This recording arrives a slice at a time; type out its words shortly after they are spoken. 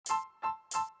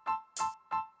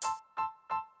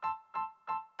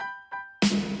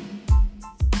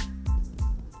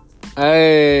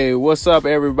Hey, what's up,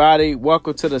 everybody?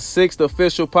 Welcome to the 6th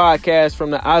official podcast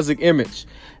from the Isaac Image.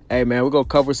 Hey, man, we're going to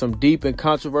cover some deep and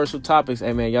controversial topics.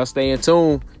 Hey, man, y'all stay in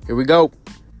tune. Here we go.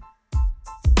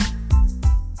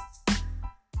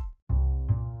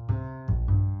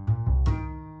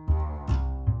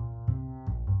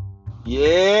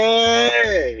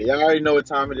 Yeah, y'all already know what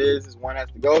time it is. It's one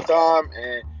has to go time,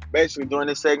 and basically during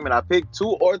this segment, I pick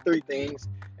two or three things,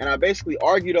 and I basically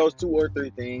argue those two or three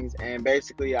things, and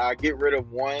basically I get rid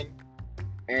of one,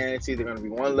 and it's either going to be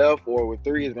one left, or with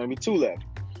three, it's going to be two left.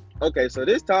 Okay, so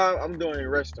this time I'm doing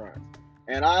restaurants,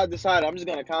 and I decided I'm just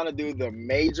going to kind of do the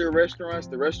major restaurants,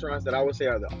 the restaurants that I would say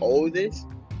are the oldest,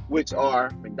 which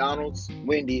are McDonald's,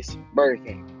 Wendy's, Burger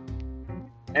King.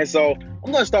 And so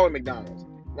I'm going to start with McDonald's.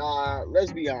 Now,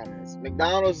 let's be honest.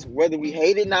 McDonald's, whether we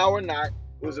hate it now or not,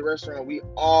 was a restaurant we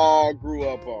all grew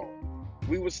up on.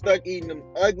 We were stuck eating them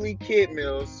ugly kid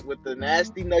meals with the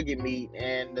nasty nugget meat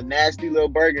and the nasty little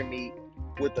burger meat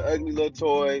with the ugly little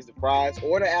toys, the fries,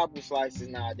 or the apple slices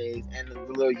nowadays, and the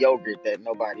little yogurt that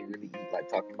nobody really eats, like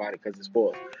talking about it because it's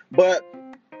spoiled. But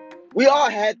we all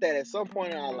had that at some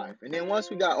point in our life. And then once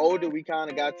we got older, we kind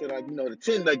of got to the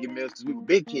 10 nugget meals because we were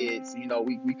big kids.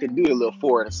 We couldn't do the little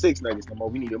 4 and the 6 nuggets no more.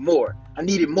 We needed more. I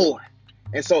needed more.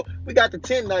 And so we got the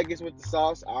 10 nuggets with the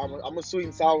sauce. I'm a sweet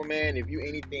and sour man. If you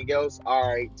anything else, all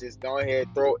right, just go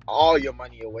ahead, throw all your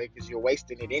money away because you're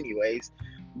wasting it anyways.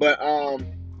 But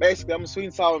basically, I'm a sweet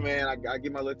and sour man. I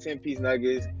get my little 10-piece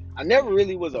nuggets. I never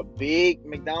really was a big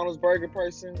McDonald's burger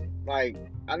person. Like,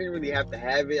 I didn't really have to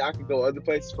have it. I could go other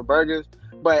places for burgers,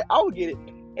 but I would get it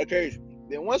occasionally.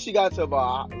 Then once you got to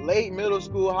about late middle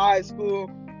school, high school,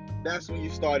 that's when you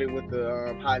started with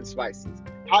the hot and spices.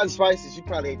 Hot and spices, you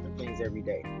probably ate them things every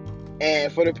day.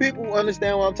 And for the people who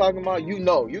understand what I'm talking about,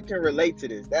 you can relate to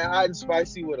this. That hot and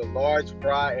spicy with a large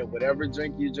fry and whatever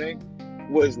drink you drink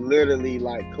was literally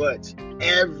like clutch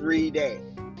every day.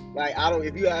 Like,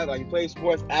 if you have, you play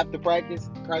sports after practice,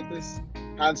 hot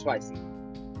and spicy.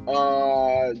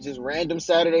 Just random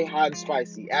Saturday, hot and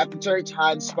spicy. After church,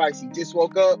 hot and spicy. Just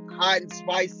woke up, hot and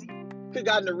spicy. Could've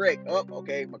gotten a wreck. Oh,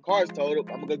 okay, my car's totaled.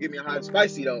 I'm gonna go get me a hot and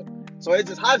spicy though. So it's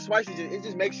just hot and spicy. It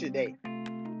just makes your day.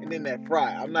 And then that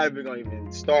fry. I'm not even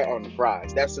gonna start on the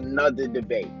fries. That's another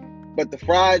debate. But the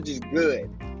fries just good.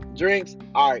 Drinks,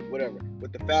 all right, whatever.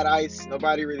 With the fat ice,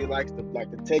 nobody really likes the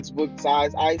textbook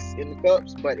size ice in the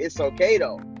cups, but it's okay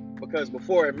though, because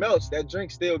before it melts, that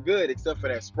drink's still good except for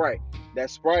that Sprite. That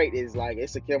Sprite is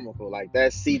it's a chemical, like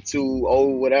that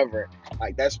C2O whatever.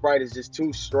 Like that Sprite is just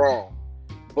too strong.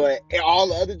 But all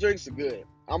the other drinks are good.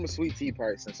 I'm a sweet tea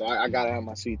person, so I gotta have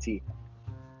my sweet tea.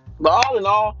 But all in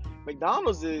all,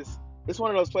 McDonald's it's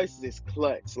one of those places that's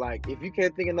clutch. Like if you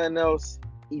can't think of nothing else,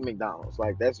 eat McDonald's.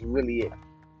 Like that's really it.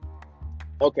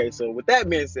 Okay, so with that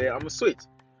being said, I'm going to switch.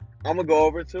 I'm going to go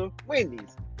over to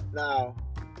Wendy's. Now,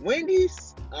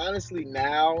 Wendy's, honestly,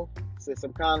 now, since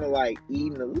I'm kind of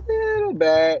eating a little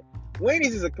bad,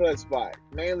 Wendy's is a clutch spot.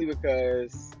 Mainly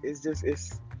because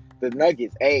it's the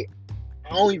nuggets. Hey,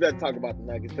 I don't even have to talk about the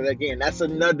nuggets because, again, that's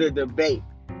another debate.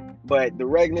 But the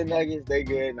regular nuggets, they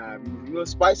good. Now, if you're a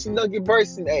spicy nugget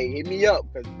person, hey, hit me up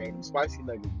because, man, the spicy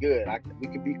nuggets good. We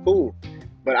could be cool.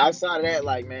 But outside of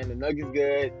that, the nuggets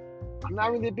good. I'm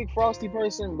not really a big Frosty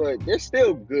person, but they're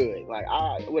still good.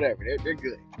 Whatever, they're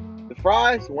good. The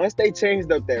fries, once they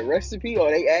changed up their recipe or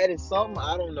they added something,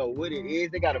 I don't know what it is.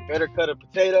 They got a better cut of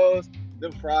potatoes.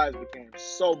 Them fries became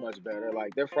so much better.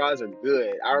 Like, their fries are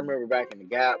good. I remember back in the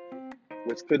Gap,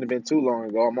 which couldn't have been too long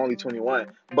ago. I'm only 21.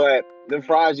 But them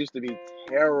fries used to be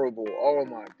terrible. Oh,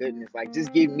 my goodness.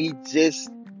 Just give me just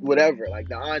whatever.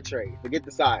 The entree. Forget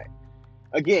the side.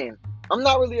 Again, I'm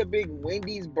not really a big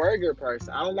Wendy's burger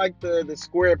person. I don't like the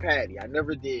square patty. I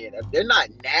never did. They're not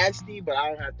nasty, but I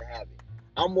don't have to have it.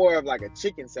 I'm more of a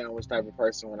chicken sandwich type of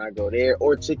person when I go there,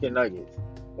 or chicken nuggets.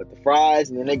 But the fries,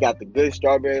 and then they got the good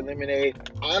strawberry lemonade.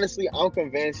 Honestly, I'm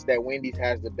convinced that Wendy's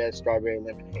has the best strawberry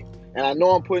lemonade. And I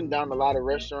know I'm putting down a lot of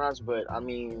restaurants, but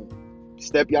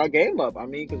step y'all game up.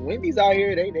 Because Wendy's out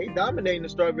here, they dominating the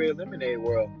strawberry lemonade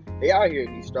world. They out here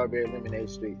in these strawberry lemonade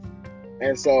streets.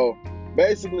 And so,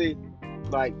 basically,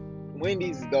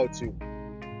 Wendy's is go-to.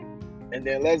 And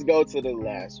then let's go to the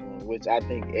last one, which I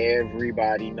think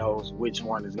everybody knows which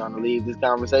one is going to leave this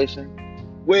conversation,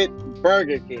 with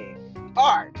Burger King.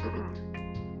 All right.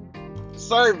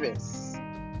 Service.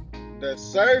 The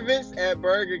service at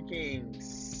Burger King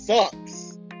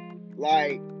sucks.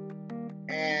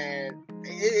 And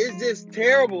it's just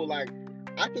terrible. I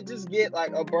could just get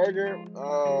a burger,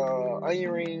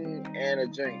 onion ring, and a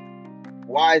drink.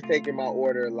 Why is taking my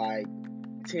order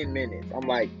 10 minutes? I'm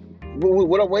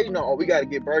What I'm waiting on? Oh, we got to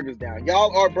get burgers down.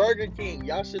 Y'all are Burger King.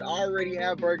 Y'all should already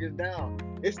have burgers down.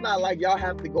 It's not like y'all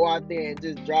have to go out there and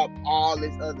just drop all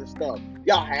this other stuff.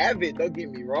 Y'all have it, don't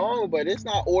get me wrong, but it's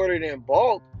not ordered in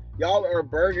bulk. Y'all are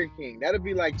Burger King. That'll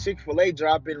be like Chick-fil-A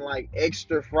dropping like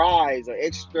extra fries or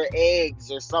extra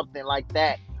eggs or something like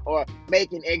that, or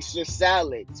making extra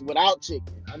salads without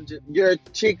chicken. You're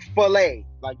Chick-fil-A.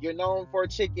 Like, you're known for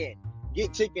chicken.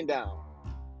 Get chicken down.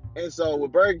 And so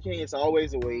with Burger King, it's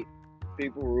always a wait.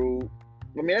 People rude.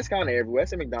 I mean, that's kind of everywhere.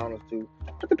 That's at McDonald's too.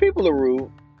 But the people are rude,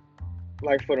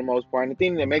 like, for the most part. And the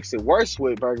thing that makes it worse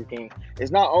with Burger King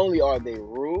is not only are they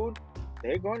rude,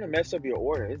 they're going to mess up your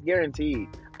order. It's guaranteed.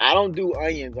 I don't do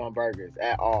onions on burgers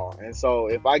at all. And so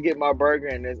if I get my burger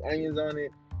and there's onions on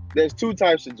it, there's two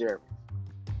types of Jeremy.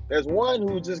 There's one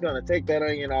who's just going to take that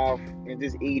onion off and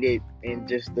just eat it and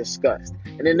just disgust.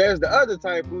 And then there's the other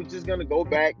type who's just going to go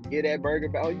back, get that burger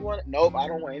back. Oh, you want it? Nope, I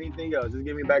don't want anything else. Just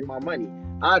give me back my money.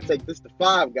 I'll take this to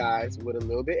Five Guys with a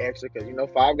little bit extra because,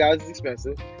 Five Guys is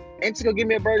expensive. And just go get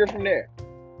me a burger from there.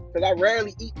 Because I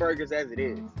rarely eat burgers as it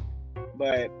is.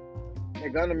 But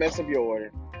they're going to mess up your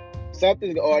order.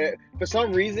 Something's ordered. For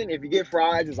some reason, if you get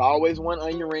fries, there's always one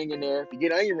onion ring in there. If you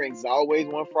get onion rings, there's always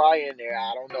one fry in there.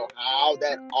 I don't know how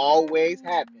that always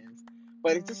happens,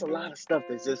 but it's just a lot of stuff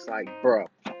that's just like, bro.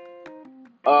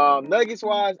 Nuggets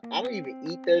wise, I don't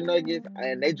even eat their nuggets,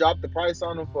 and they dropped the price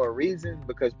on them for a reason,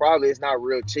 because probably it's not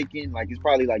real chicken. Like, it's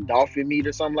probably like dolphin meat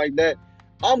or something like that.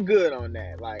 I'm good on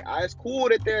that. Like, it's cool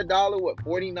that they're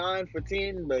 $1.49 for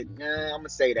 10, but I'm gonna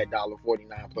say that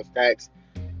 $1.49 plus tax.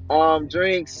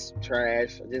 Drinks,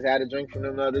 trash. I just had a drink from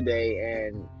them the other day,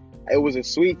 and it was a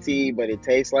sweet tea, but it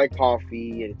tastes like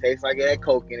coffee, and it tastes like it had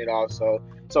Coke in it also.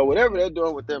 So whatever they're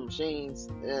doing with their machines,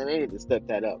 they need to step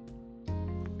that up.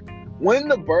 When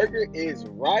the burger is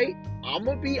right, I'm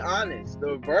going to be honest,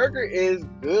 the burger is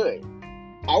good.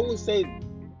 I would say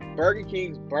Burger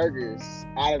King's burgers,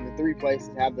 out of the three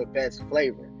places, have the best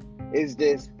flavor. It's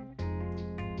just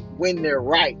when they're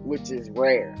right, which is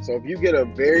rare. So if you get a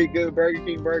very good Burger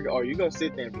King burger, you're going to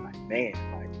sit there and be like, man,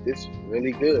 like, this is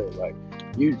really good. Like,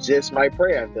 you just might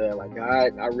pray after that. Like,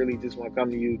 God, I really just want to come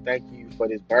to you. Thank you for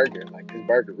this burger. Like, this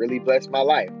burger really blessed my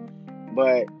life.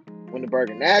 But when the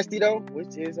burger nasty, though,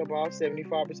 which is about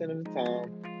 75% of the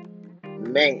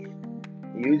time, man,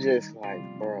 you just like,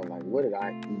 bro, like, what did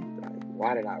I eat? Like,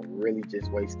 why did I really just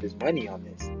waste this money on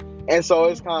this? And so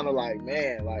it's kind of like,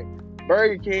 man, like,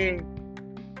 Burger King,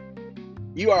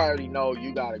 you already know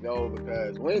you gotta go,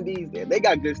 because Wendy's, they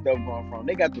got good stuff going for them.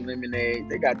 They got the lemonade,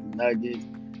 they got the nuggets,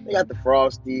 they got the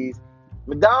Frosties.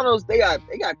 McDonald's, they got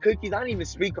cookies. I didn't even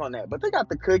speak on that, but they got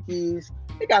the cookies,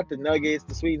 they got the nuggets,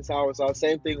 the sweet and sour sauce.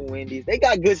 Same thing with Wendy's. They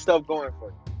got good stuff going for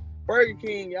you. Burger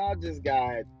King, y'all just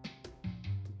got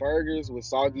burgers with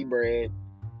soggy bread,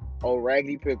 old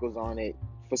raggedy pickles on it.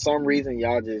 For some reason,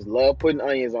 y'all just love putting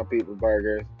onions on people's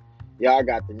burgers. Y'all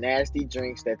got the nasty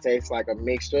drinks that taste like a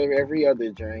mixture of every other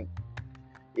drink.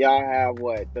 Y'all have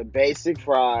the basic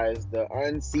fries, the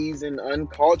unseasoned,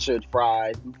 uncultured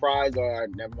fries. The fries are,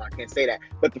 never mind, I can't say that.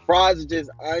 But the fries are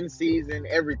just unseasoned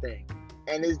everything.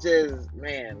 And it's just,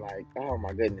 man, like, oh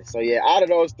my goodness. So yeah, out of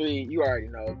those three, you already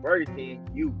know, Burger King,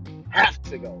 you have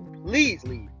to go. Please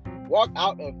leave. Walk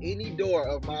out of any door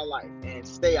of my life and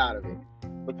stay out of it.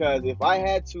 Because if I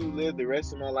had to live the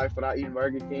rest of my life without eating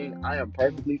Burger King, I am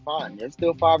perfectly fine. There's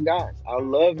still Five Guys. I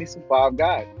love me some Five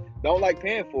Guys. Don't like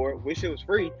paying for it. Wish it was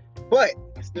free. But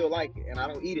I still like it. And I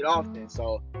don't eat it often.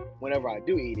 So whenever I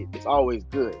do eat it, it's always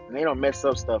good. And they don't mess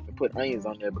up stuff and put onions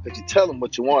on there, because you tell them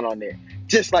what you want on there.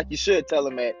 Just like you should tell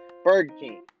them at Burger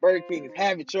King. Burger King is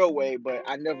have it your way, but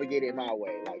I never get it my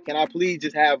way. Like, can I please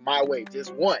just have my way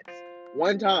just once?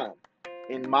 One time.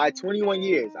 In my 21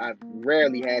 years, I've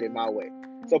rarely had it my way.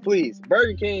 So please,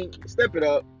 Burger King, step it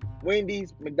up.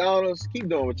 Wendy's, McDonald's, keep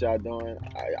doing what y'all doing.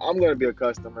 I'm going to be a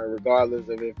customer regardless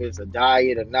of if it's a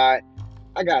diet or not.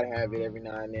 I got to have it every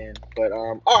now and then. But,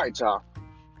 all right, y'all.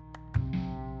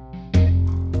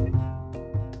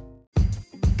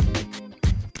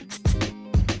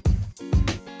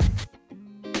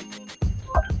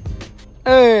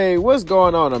 Hey, what's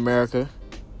going on, America?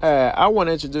 I want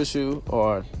to introduce you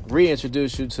or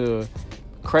reintroduce you to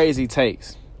Crazy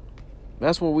Takes.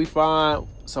 That's where we find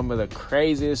some of the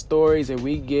craziest stories and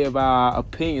we give our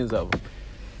opinions of them.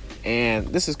 And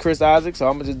this is Chris Isaac, so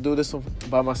I'm going to just do this one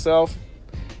by myself.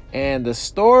 And the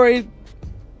story,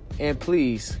 and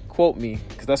please quote me,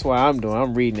 because that's what I'm doing.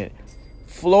 I'm reading it.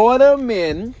 Florida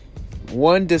men,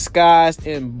 one disguised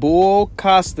in bull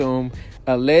costume,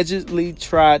 allegedly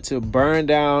tried to burn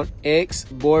down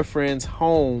ex-boyfriend's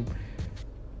home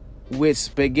with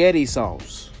spaghetti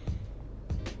sauce.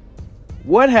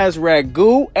 What has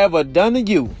ragu ever done to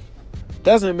you?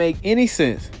 Doesn't make any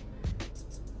sense.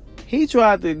 He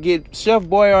tried to get Chef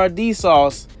Boyardee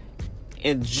sauce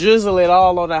and drizzle it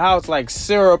all on the house like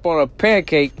syrup on a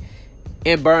pancake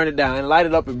and burn it down and light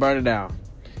it up and burn it down.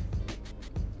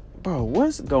 Bro,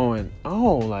 what's going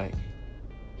on? Like,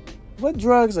 what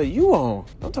drugs are you on?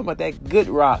 I'm talking about that good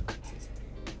rock.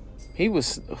 He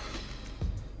was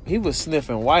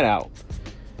sniffing whiteout.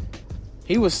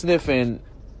 He was sniffing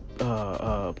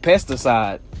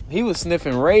pesticide. He was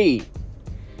sniffing Raid.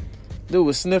 Dude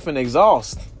was sniffing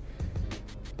exhaust.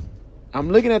 I'm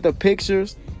looking at the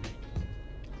pictures,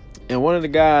 and one of the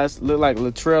guys looked like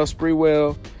Latrell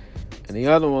Sprewell, and the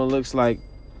other one looks like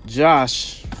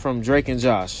Josh from Drake and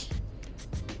Josh.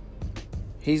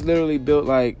 He's literally built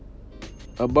like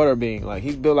a butter bean. Like,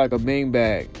 he's built like a bean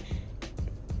bag.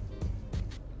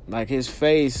 Like, his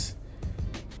face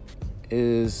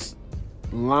is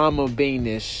lima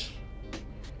beanish.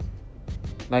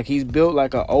 Like, he's built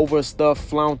like an overstuffed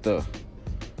flounder.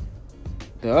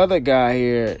 The other guy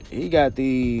here, he got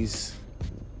these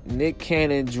Nick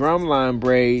Cannon drumline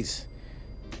braids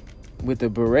with the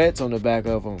barrettes on the back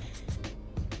of them.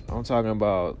 I'm talking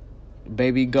about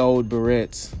baby gold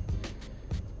barrettes.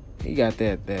 He got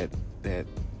that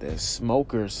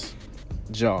smoker's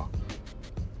jaw.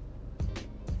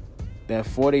 That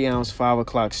 40-ounce 5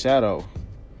 o'clock shadow.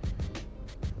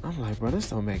 I'm like, bro,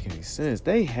 this don't make any sense.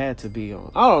 They had to be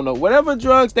on, I don't know, whatever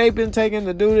drugs they've been taking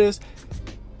to do this.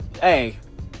 Hey,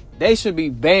 they should be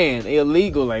banned,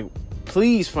 illegal. Like,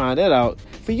 please find that out.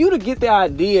 For you to get the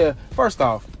idea, first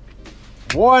off,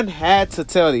 one had to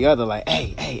tell the other, like,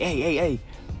 hey,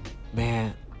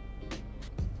 man,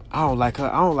 I don't like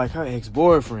her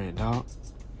ex-boyfriend, dog.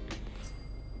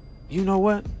 You know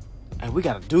what? Hey, we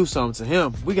gotta do something to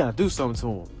him. We gotta do something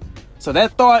to him. So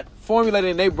that thought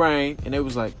formulated in their brain, and they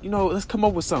was like, let's come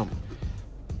up with something.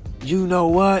 You know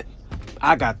what?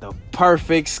 I got the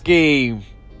perfect scheme,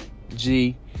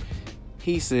 G.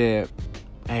 He said,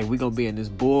 hey, we gonna be in this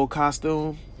bull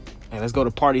costume. Hey, let's go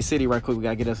to Party City right quick. We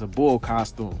gotta get us a bull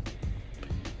costume.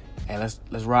 Hey, let's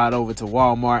ride over to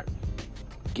Walmart.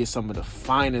 Get some of the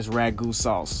finest ragu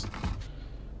sauce.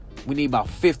 We need about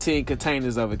 15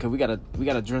 containers of it, because we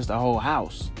gotta drench the whole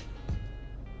house.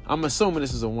 I'm assuming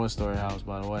this is a one-story house,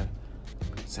 by the way.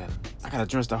 Said, I gotta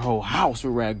drench the whole house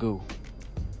with ragu.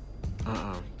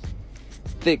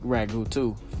 Thick ragu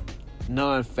too.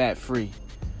 Non-fat free.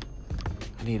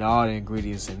 I need all the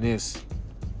ingredients in this.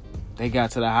 They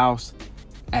got to the house.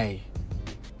 Hey,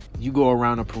 you go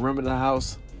around the perimeter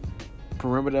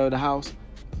of the house.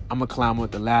 I'm gonna climb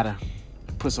up the ladder.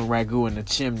 Put some ragu in the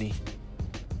chimney.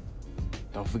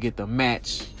 Don't forget the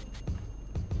match.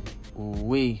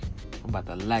 Ooh-wee. I'm about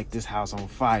to light this house on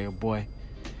fire, boy.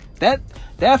 That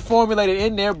formulated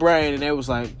in their brain, and they was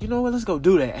like, you know what? Let's go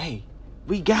do that. Hey,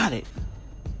 we got it.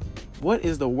 What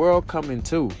is the world coming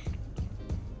to?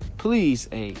 Please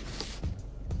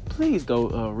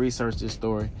go research this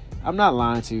story. I'm not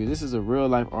lying to you. This is a real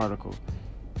life article.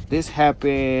 This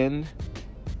happened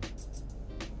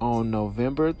on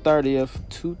November 30th,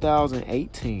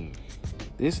 2018.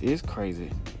 This is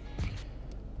crazy.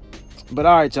 But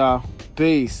all right, y'all.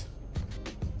 Peace.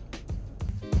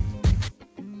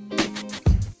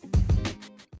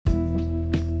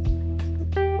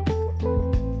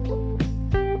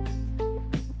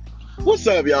 What's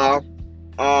up, y'all?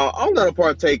 I'm gonna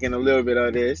partake in a little bit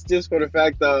of this just for the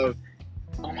fact of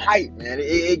I'm hyped, man.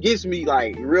 It gets me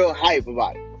like real hype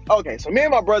about it. Okay, so me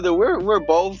and my brother, we're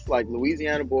both like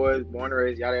Louisiana boys, born and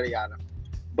raised, yada yada yada.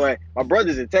 But my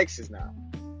brother's in Texas now,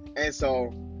 and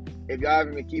so if y'all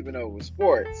haven't been keeping up with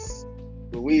sports,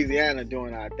 Louisiana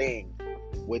doing our thing,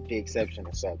 with the exception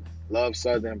of Southern. Love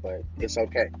Southern, but it's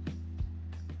okay.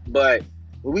 But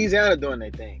Louisiana doing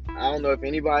their thing. I don't know if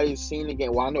anybody's seen the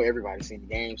game. Well, I know everybody's seen the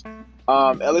games.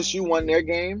 LSU won their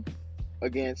game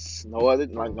against no one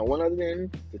other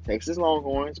than the Texas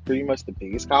Longhorns, pretty much the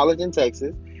biggest college in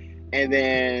Texas. And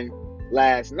then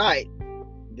last night,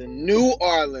 the New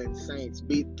Orleans Saints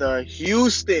beat the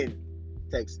Houston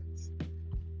Texans.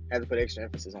 Had to put extra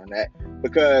emphasis on that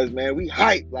because, man, we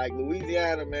hype like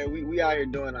Louisiana, man. We out here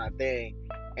doing our thing.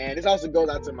 And this also goes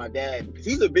out to my dad because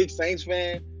he's a big Saints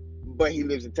fan, but he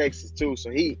lives in Texas too, so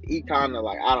he kind of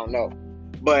like, I don't know.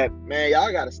 But, man,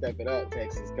 y'all got to step it up,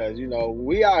 Texas, because,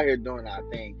 we out here doing our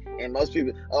thing. And most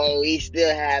people, we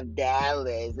still have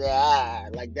Dallas.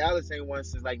 Like, Dallas ain't won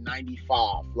since, like,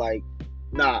 95. Like,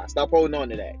 nah, stop holding on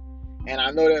to that. And I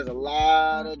know there's a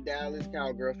lot of Dallas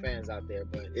Cowgirl fans out there,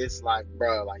 but it's like,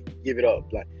 bro, like, give it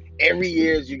up. Like, every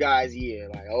year is you guys' year.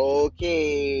 Like,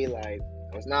 okay, like,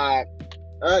 it's not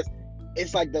us.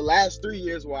 it's like the last 3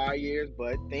 years were our years,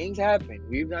 but things happen.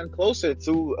 We've gotten closer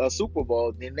to a Super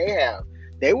Bowl than they have.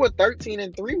 They were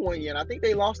 13-3 one year, and I think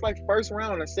they lost like first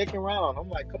round or second round. I'm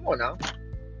like, come on now.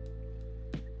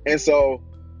 And so,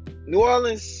 New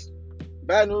Orleans,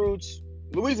 Baton Rouge,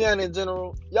 Louisiana in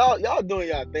general, y'all doing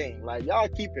y'all thing. Like, y'all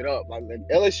keep it up. Like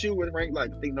LSU was ranked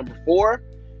like I think number 4.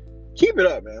 Keep it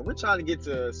up, man. We're trying to get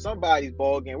to somebody's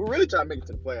ball game. We're really trying to make it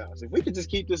to the playoffs. If we could just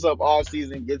keep this up all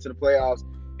season, get to the playoffs,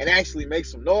 and actually make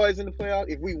some noise in the playoffs,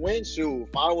 if we win, shoot,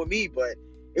 fine with me. But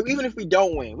even if we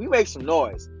don't win, we make some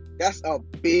noise. That's a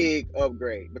big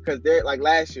upgrade because they're like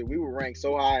last year we were ranked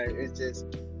so high. It's just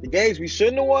the games we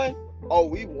shouldn't have won. Oh,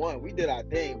 we won. We did our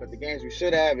thing. But the games we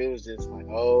should have, it was just like,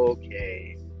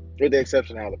 okay. With the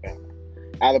exception of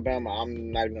Alabama,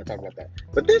 I'm not even going to talk about that.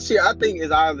 But this year, I think is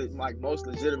our like most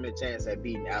legitimate chance at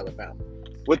beating Alabama.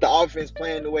 With the offense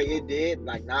playing the way it did,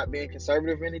 like not being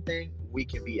conservative or anything, we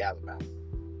can beat Alabama.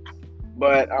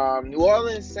 But New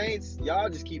Orleans Saints, y'all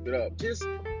just keep it up. Just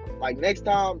like next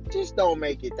time, just don't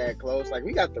make it that close. Like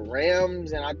we got the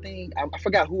Rams, and I think I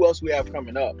forgot who else we have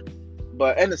coming up,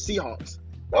 and the Seahawks.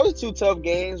 Those are 2 tough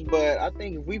games, but I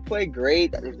think if we play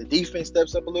great, if the defense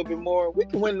steps up a little bit more, we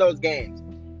can win those games.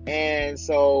 And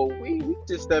so we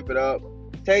just step it up.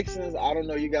 Texans, I don't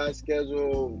know you guys'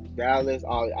 schedule. Dallas,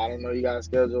 I don't know you guys'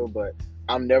 schedule, but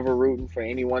I'm never rooting for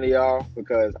any one of y'all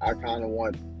because I kind of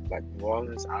want like New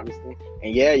Orleans, obviously.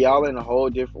 And yeah, y'all in a whole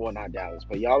different, well, not Dallas,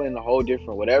 but y'all in a whole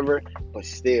different whatever. But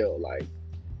still, like,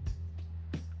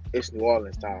 it's New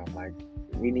Orleans time. Like,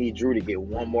 we need Drew to get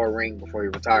one more ring before he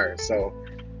retires. So,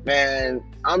 man,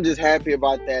 I'm just happy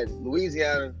about that.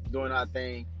 Louisiana doing our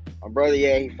thing. My brother,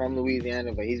 yeah, he's from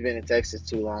Louisiana, but he's been in Texas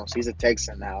too long. So he's a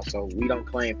Texan now, so we don't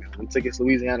claim him. We took his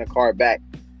Louisiana card back.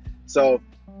 So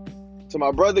to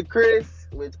my brother Chris,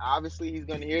 which obviously he's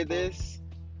going to hear this,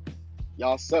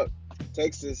 y'all suck.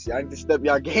 Texas, y'all need to step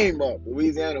y'all game up.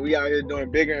 Louisiana, we out here doing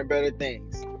bigger and better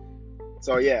things.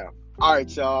 So, yeah. All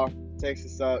right, y'all.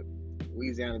 Texas suck.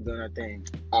 Louisiana doing our thing.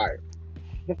 All right.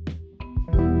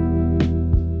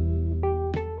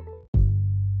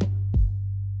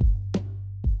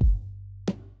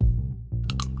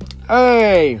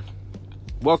 Hey,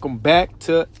 welcome back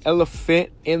to Elephant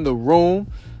in the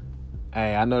Room.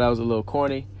 Hey, I know that was a little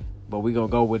corny, but we're going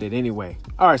to go with it anyway.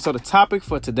 All right, so the topic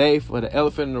for today for the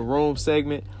Elephant in the Room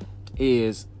segment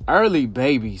is early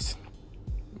babies.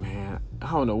 Man, I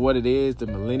don't know what it is, the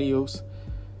millennials.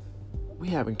 We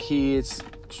having kids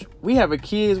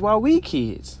while we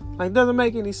kids. Like, doesn't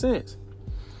make any sense.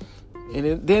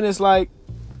 And then it's like,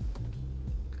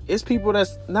 it's people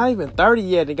that's not even 30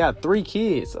 yet and got 3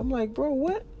 kids. I'm like, bro,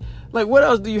 what? Like, what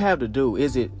else do you have to do?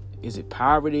 Is it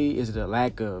poverty? Is it a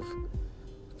lack of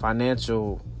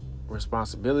financial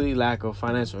responsibility, lack of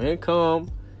financial income?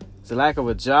 Is it a lack of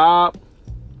a job?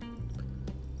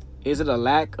 Is it a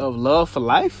lack of love for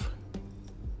life?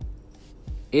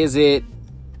 Is it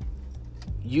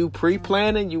you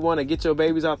pre-planning? You want to get your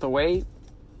babies out the way?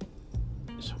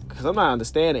 Because I'm not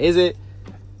understanding. Is it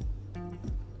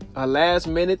a last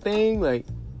minute thing, like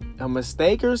a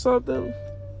mistake or something?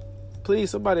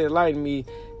 Please, somebody enlighten me,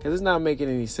 because it's not making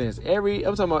any sense. I'm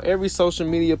talking about every social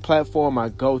media platform I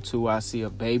go to, I see a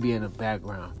baby in the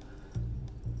background.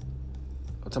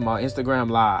 I'm talking about Instagram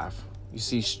Live. You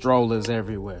see strollers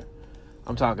everywhere.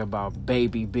 I'm talking about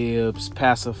baby bibs,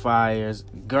 pacifiers,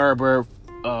 Gerber,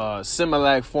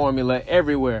 Similac formula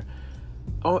everywhere.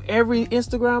 On every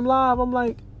Instagram Live, I'm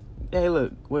like, hey,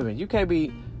 look, women, you can't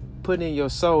be putting in your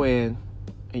sew-in,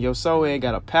 and your sew-in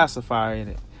got a pacifier in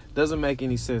it. Doesn't make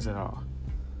any sense at all.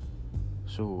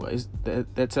 So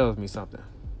that tells me something.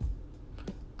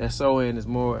 That sew-in is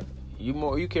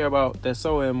you care about that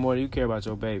sew-in more than you care about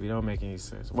your baby. It don't make any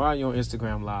sense. Why are you on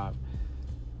Instagram Live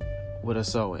with a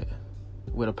sew-in,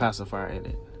 with a pacifier in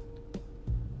it?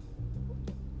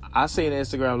 I seen an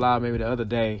Instagram Live maybe the other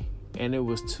day, and it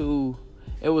was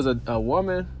a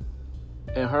woman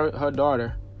and her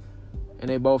daughter, and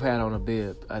they both had on a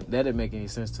bib. That didn't make any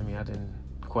sense to me. I didn't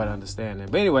quite understand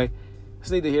that. But anyway,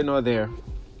 it's neither here nor there.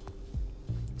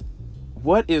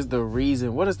 What is the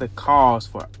reason? What is the cause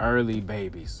for early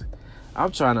babies?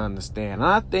 I'm trying to understand. And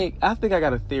I think I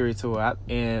got a theory to it.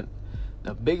 And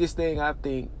the biggest thing I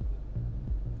think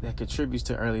that contributes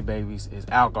to early babies is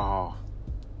alcohol.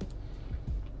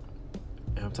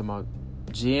 And I'm talking about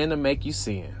gin to make you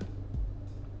sin.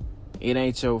 It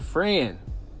ain't your friend.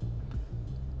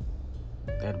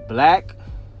 That black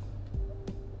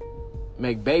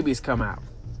make babies come out.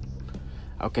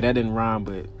 Okay, that didn't rhyme,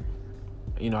 but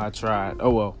I tried. Oh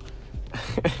well.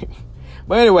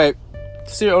 But anyway,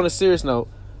 on a serious note,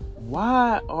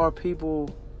 why are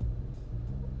people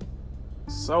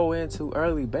so into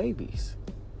early babies?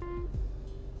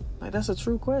 Like, that's a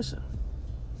true question.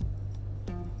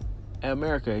 And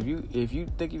America, if you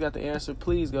think you got the answer,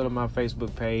 please go to my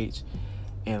Facebook page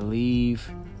and leave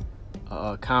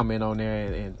a comment on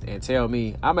there and tell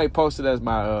me. I may post it as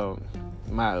my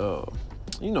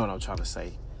you know what I'm trying to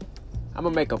say. I'm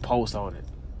gonna make a post on it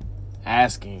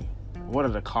asking what are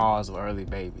the causes of early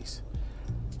babies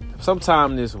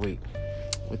sometime this week.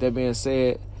 With that being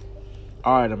said,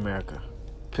 all right, America,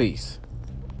 peace.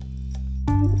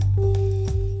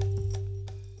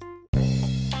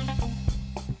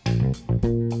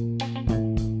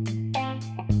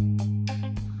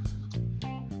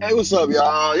 Hey, what's up,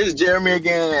 y'all? This is Jeremy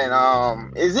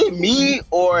again. Is it me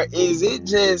or is it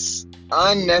just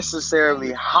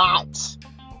unnecessarily hot?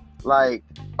 Like,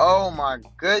 oh my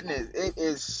goodness, it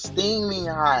is steaming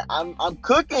hot. I'm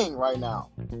cooking right now,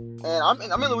 and I'm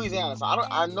in Louisiana, so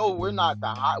I know we're not the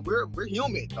hot. We're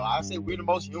humid though. I say we're the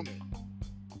most humid,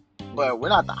 but we're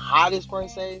not the hottest per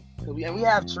se. And we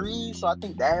have trees, so I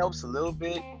think that helps a little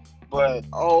bit. But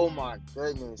oh my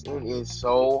goodness, it is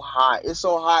so hot. It's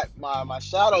so hot, my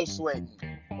shadow's sweating.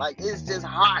 Like, it's just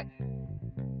hot.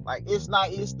 Like, this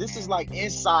is like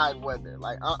inside weather.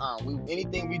 Like,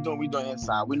 anything we doing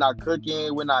inside. We're not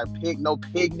cooking. We're not no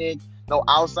picnic, no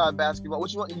outside basketball.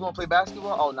 What you want? You want to play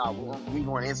basketball? Oh no, we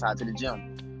going inside to the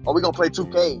gym. Or we gonna play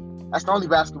 2K. That's the only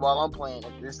basketball I'm playing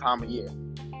at this time of year.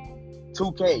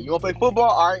 2K. You want to play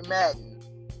football? All right, Madden.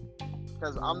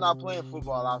 Because I'm not playing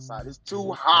football outside. It's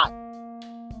too hot.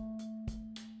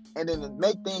 And then to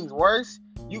make things worse,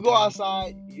 you go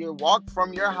outside, you walk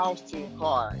from your house to your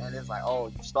car, and it's like, oh,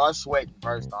 you start sweating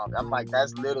first off. I'm like,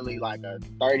 that's literally like a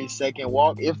 30-second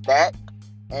walk, if that.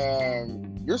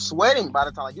 And you're sweating by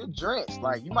the time, like, you're drenched.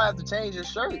 Like, you might have to change your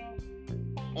shirt.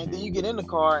 And then you get in the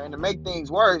car, and to make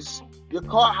things worse, your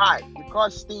car hot, your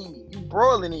car's steamy, you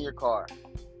broiling in your car.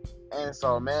 And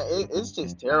so, man, it's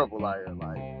just terrible out here.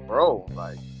 Like, bro,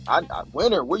 like,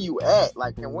 winter, where you at?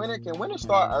 Like, can winter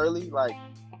start early? Like,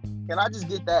 can I just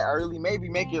get that early? Maybe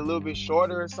make it a little bit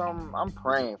shorter or something. I'm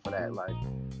praying for that. Like,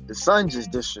 the sun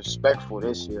just disrespectful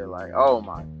this year. Like, oh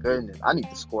my goodness, I need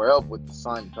to square up with the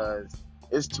sun because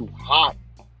it's too hot.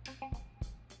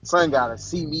 Sun gotta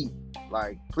see me.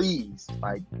 Like, please,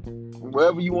 like,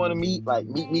 wherever you want to meet, like,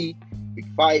 meet me. We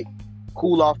can fight,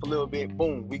 cool off a little bit.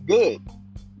 Boom, we good.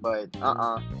 But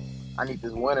I need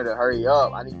this winter to hurry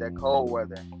up. I need that cold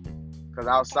weather. Because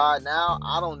outside now,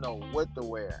 I don't know what to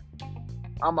wear.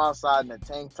 I'm outside in a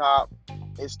tank top.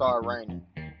 It started raining.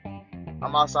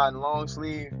 I'm outside in long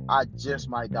sleeve. I just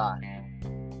might die.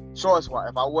 Shorts,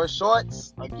 if I wear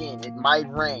shorts, again, it might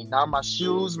rain. Now my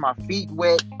shoes, my feet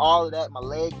wet, all of that, my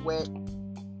leg wet.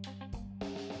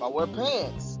 If I wear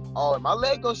pants, my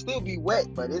leg gonna still be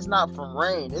wet, but it's not from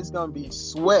rain. It's gonna be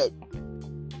sweat.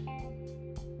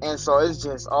 And so it's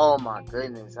just, oh my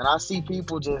goodness. And I see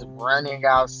people just running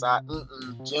outside.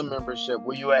 Gym membership,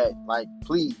 where you at? Like,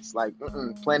 please, like,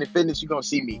 Planet Fitness, you gonna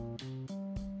see me.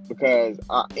 Because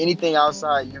anything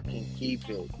outside, you can keep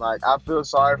it. Like, I feel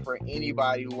sorry for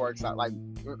anybody who works out. Like,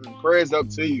 prayers up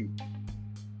to you.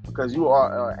 Because you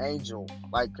are an angel.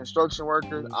 Like, construction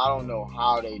workers, I don't know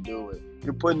how they do it.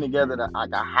 You're putting together like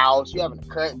a house. You having to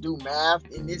cut and do math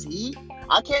in this heat.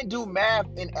 I can't do math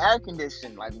in air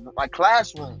conditioning, like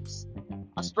classrooms.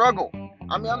 I struggle.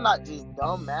 I mean, I'm not just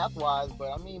dumb math-wise,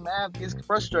 but I mean, math is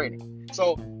frustrating.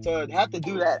 So to have to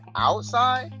do that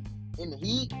outside in the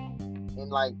heat, in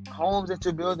like homes that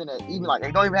you're building, that even like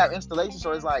they don't even have installation,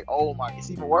 so it's like, oh my,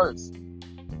 it's even worse.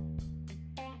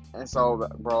 And so,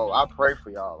 bro, I pray for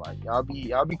y'all. Like, y'all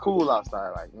be cool outside.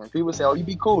 Like, when people say, oh, you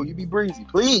be cool, you be breezy,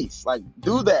 please, like,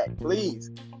 do that,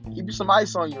 please. Keep you some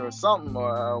ice on you or something,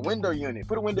 or a window unit.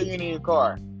 Put a window unit in your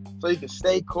car so you can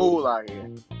stay cool out here.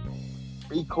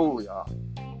 Be cool, y'all.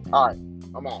 All right,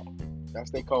 I'm out. Gotta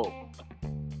stay cold.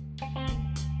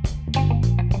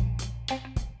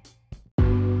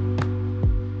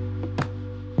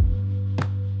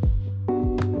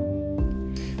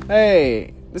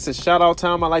 Hey, this is shout out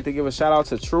time. I'd like to give a shout out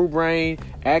to True Brain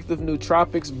Active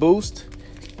Nootropics Boost.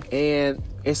 And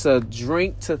it's a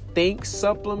drink to think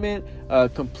supplement, a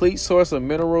complete source of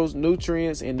minerals,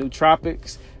 nutrients, and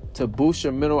nootropics to boost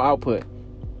your mental output.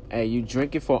 Hey, you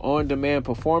drink it for on-demand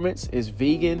performance. It's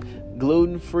vegan,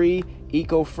 gluten-free,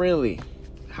 eco-friendly.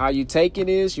 How you take it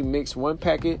is you mix one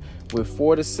packet with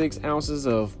 4 to 6 ounces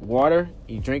of water.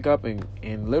 You drink up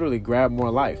and literally grab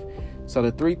more life. So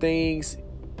the 3 things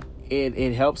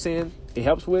it helps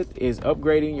with is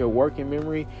upgrading your working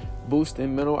memory,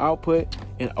 boosting mental output,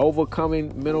 and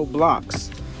overcoming mental blocks.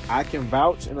 I can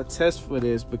vouch and attest for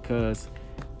this because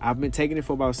I've been taking it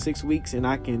for about 6 weeks and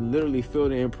I can literally feel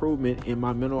the improvement in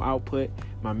my mental output,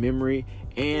 my memory,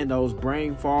 and those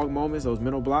brain fog moments, those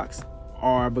mental blocks,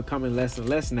 are becoming less and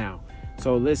less now.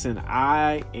 So listen,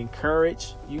 I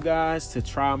encourage you guys to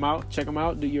try them out, check them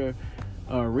out, do your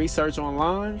research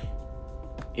online,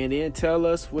 and then tell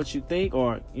us what you think,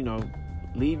 or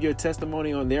leave your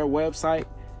testimony on their website.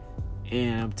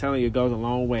 And I'm telling you, it goes a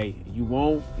long way. You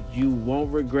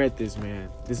won't regret this, man.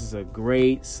 This is a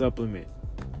great supplement.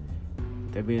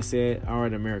 That being said, all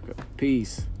right, America,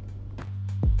 peace.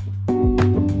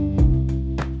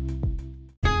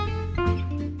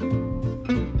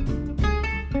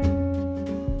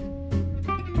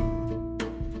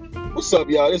 What's up,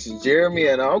 y'all? This is Jeremy,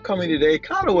 and I'm coming today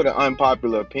kind of with an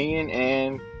unpopular opinion.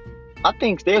 And I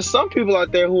think there's some people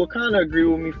out there who will kind of agree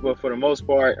with me, but for the most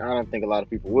part, I don't think a lot of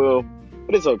people will.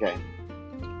 But it's okay.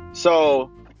 So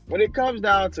when it comes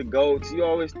down to GOATs, you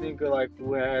always think of like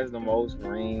who has the most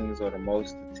rings or the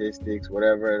most statistics,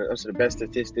 whatever, or the best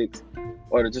statistics,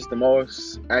 or just the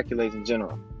most accolades in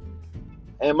general.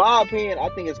 In my opinion, I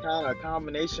think it's kind of a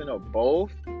combination of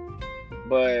both.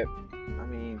 But I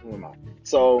mean, who am I?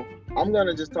 So I'm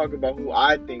gonna just talk about who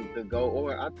I think the GOAT,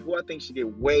 or who I think should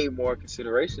get way more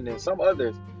consideration than some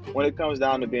others when it comes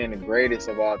down to being the greatest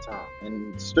of all time,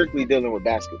 and strictly dealing with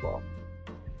basketball.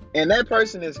 And that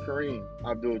person is Kareem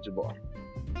Abdul-Jabbar.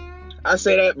 I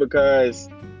say that because,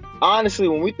 honestly,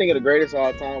 when we think of the greatest of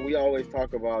all time, we always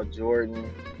talk about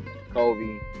Jordan,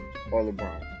 Kobe, or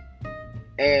LeBron.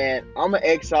 And I'm going to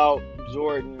X out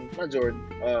Kobe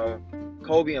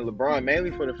and LeBron,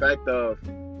 mainly for the fact of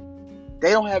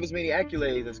they don't have as many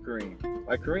accolades as Kareem.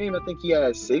 Like Kareem, I think he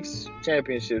has 6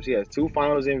 championships. He has 2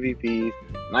 finals MVPs,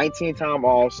 19-time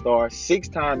All-Star,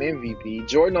 6-time MVP.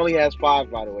 Jordan only has 5,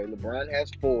 by the way. LeBron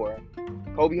has 4.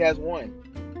 Kobe has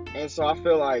 1. And so I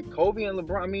feel like Kobe and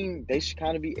LeBron, I mean, they should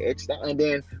kind of be X'd out. And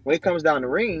then when it comes down to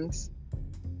rings,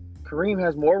 Kareem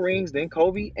has more rings than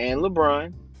Kobe and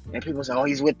LeBron. And people say, oh,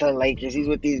 he's with the Lakers. He's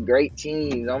with these great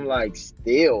teams. I'm like,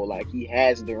 still, like, he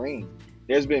has the rings.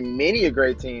 There's been many a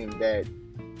great teams that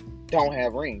don't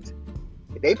have rings.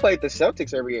 They played the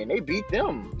Celtics every year and they beat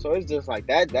them. So it's just like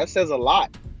that says a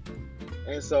lot.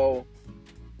 And so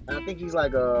I think he's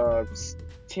like a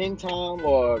 10-time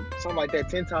or something like that,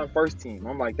 10-time first team.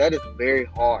 I'm like, that is very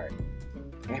hard.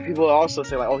 And people also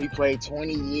say like, oh, he played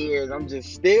 20 years.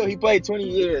 He played 20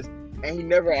 years and he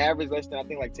never averaged less than, I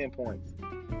think, like 10 points.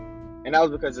 And that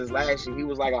was because his last year he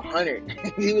was like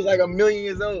 100. He was like 1,000,000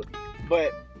 years old.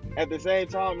 But at the same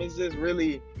time, it's just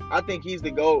really, I think he's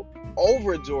the GOAT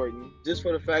over Jordan, just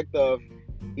for the fact of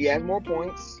he has more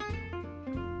points,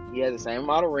 he has the same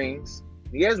amount of rings,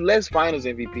 he has less finals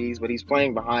MVPs, but he's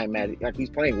playing behind Magic, like he's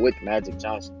playing with Magic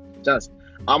Johnson.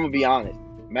 I'm gonna be honest,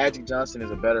 Magic Johnson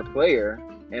is a better player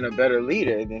and a better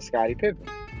leader than Scottie Pippen.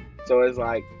 So it's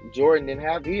like Jordan he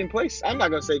didn't play. I'm not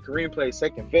gonna say Kareem played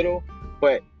second fiddle,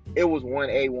 but it was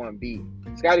 1A,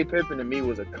 1B. Scottie Pippen to me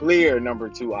was a clear number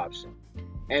 2 option.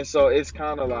 And so it's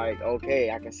kind of like, okay,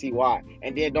 I can see why.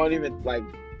 And then don't even like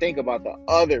think about the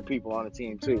other people on the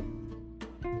team too.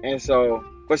 And so,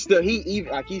 but still,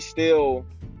 he still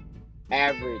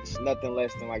averaged nothing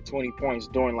less than like 20 points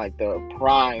during like the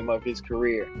prime of his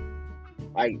career.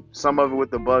 Like some of it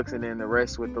with the Bucks and then the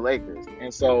rest with the Lakers.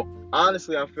 And so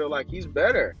honestly, I feel like he's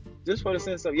better, just for the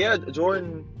sense of, yeah,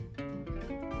 Jordan,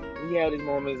 he had his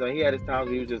moments, he had his times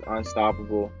where he was just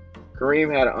unstoppable.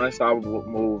 Kareem had an unstoppable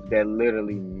move that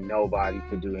literally nobody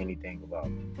could do anything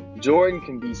about. Jordan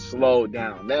can be slowed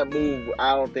down. That move,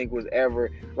 I don't think was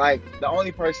ever, like, the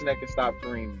only person that could stop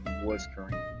Kareem was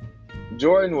Kareem.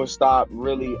 Jordan was stopped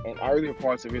really in earlier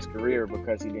parts of his career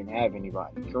because he didn't have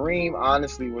anybody. Kareem,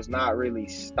 honestly, was not really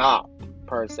stopped,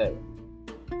 per se.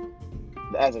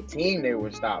 As a team, they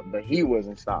were stopped, but he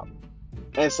wasn't stopped.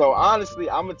 And so, honestly,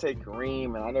 I'm going to take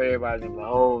Kareem, and I know everybody's going to be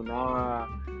like, oh, nah,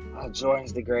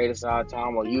 Jordan's the greatest of all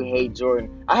time, or you hate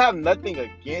Jordan. I have nothing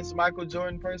against Michael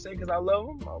Jordan per se, because I love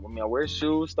him. I mean, I wear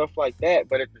shoes, stuff like that.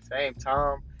 But at the same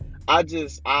time,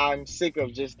 I'm sick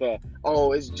of just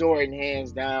it's Jordan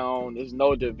hands down. There's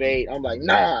no debate. I'm like,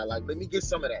 nah, like, let me get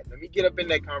some of that. Let me get up in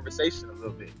that conversation a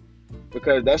little bit,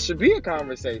 because that should be a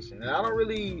conversation. And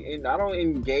I don't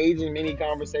engage in many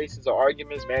conversations or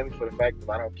arguments, mainly for the fact that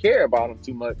I don't care about them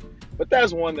too much. But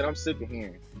that's one that I'm sick of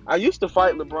hearing. I used to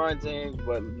fight LeBron James,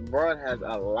 but LeBron has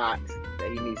a lot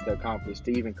that he needs to accomplish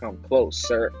to even come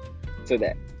closer to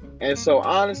that. And so,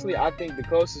 honestly, I think the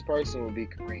closest person would be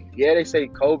Kareem. Yeah, they say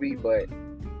Kobe, but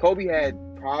Kobe had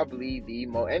probably he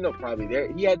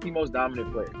had the most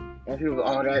dominant player. And people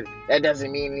go, that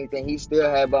doesn't mean anything. He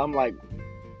still had, but I'm like,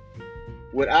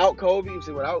 without Kobe,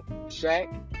 without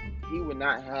Shaq, he would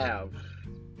not have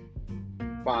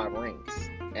 5 rings.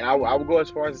 And I would go as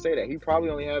far as to say that he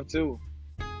probably only have 2.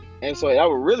 And so that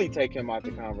would really take him out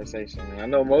the conversation. And I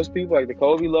know most people, like the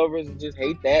Kobe lovers, just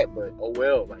hate that, but oh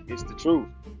well, like it's the truth.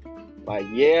 Like,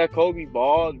 yeah, Kobe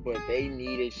balled, but they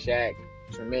needed Shaq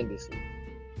tremendously.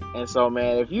 And so,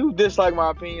 man, if you dislike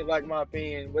my opinion, like my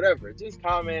opinion, whatever, just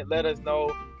comment, let us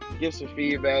know, give some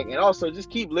feedback, and also just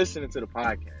keep listening to the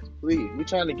podcast, please. We're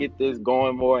trying to get this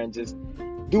going more and just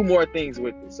do more things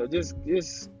with it. So just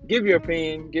give your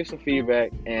opinion, give some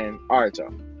feedback, and all right,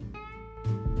 y'all.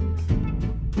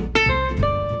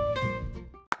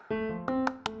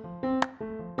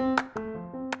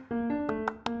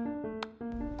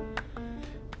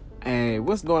 Hey,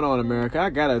 what's going on, America? I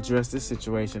gotta address this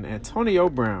situation. Antonio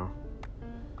Brown.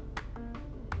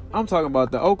 I'm talking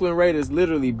about the Oakland Raiders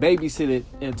literally babysitted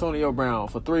Antonio Brown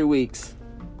for 3 weeks.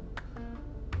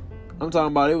 I'm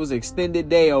talking about it was extended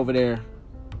day over there.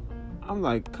 I'm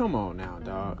like, come on now,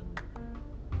 dog.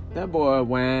 That boy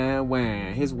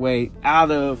wham his way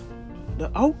out of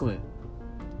the Oakland.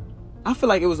 I feel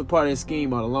like it was a part of his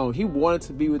scheme all along. He wanted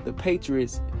to be with the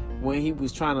Patriots when he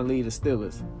was trying to lead the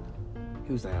Steelers.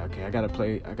 He was like, okay, I gotta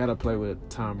play with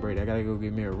Tom Brady. I gotta go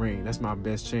get me a ring. That's my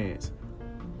best chance.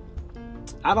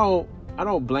 I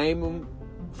don't blame him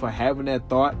for having that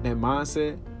thought, that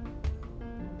mindset.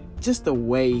 Just the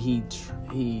way he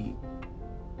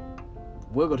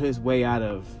wiggled his way out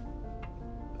of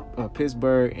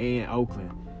Pittsburgh and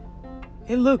Oakland.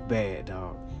 It looked bad,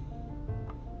 dog.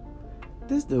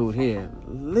 This dude here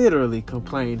literally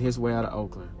complained his way out of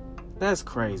Oakland. That's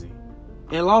crazy.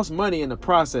 And lost money in the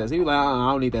process. He was like,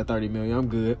 I don't need that $30 million. I'm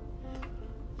good.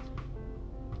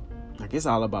 Like, it's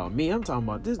all about me. I'm talking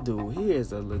about this dude here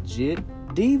is a legit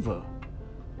diva.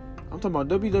 I'm talking about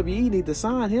WWE need to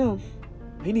sign him.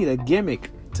 He need a gimmick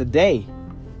today.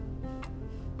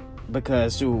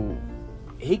 Because, shoot,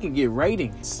 he can get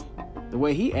ratings the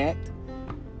way he act.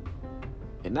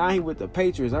 And now he with the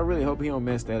Patriots. I really hope he don't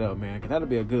mess that up, man. Because that'll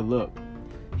be a good look.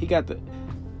 He got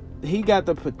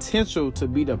the potential to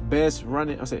be the best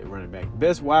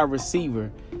best wide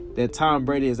receiver that Tom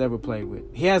Brady has ever played with.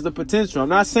 He has the potential. I'm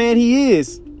not saying he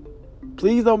is.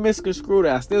 Please don't misconstrue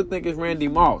that. I still think it's Randy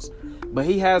Moss. But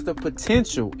he has the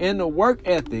potential and the work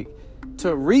ethic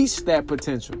to reach that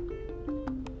potential.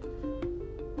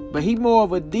 But he more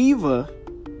of a diva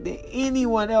than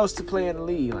anyone else to play in the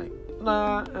league. Like,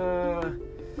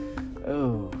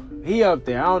 he up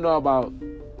there. I don't know about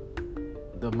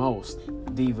the most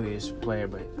diva-ish player,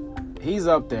 but he's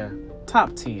up there.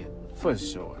 Top 10 for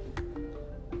sure.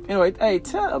 Anyway, hey,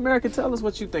 tell us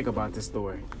what you think about this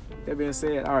story. That being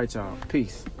said, all right, y'all.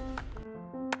 Peace.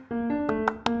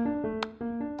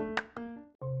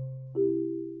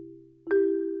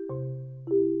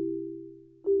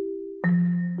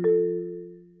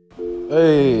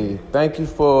 Hey, thank you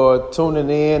for tuning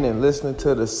in and listening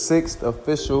to the 6th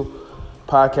official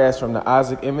podcast from the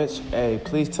Isaac Image. Hey,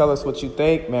 please tell us what you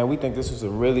think, man. We think this was a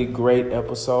really great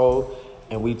episode,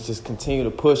 and we just continue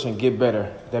to push and get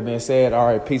better. That being said, all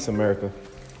right, peace, America.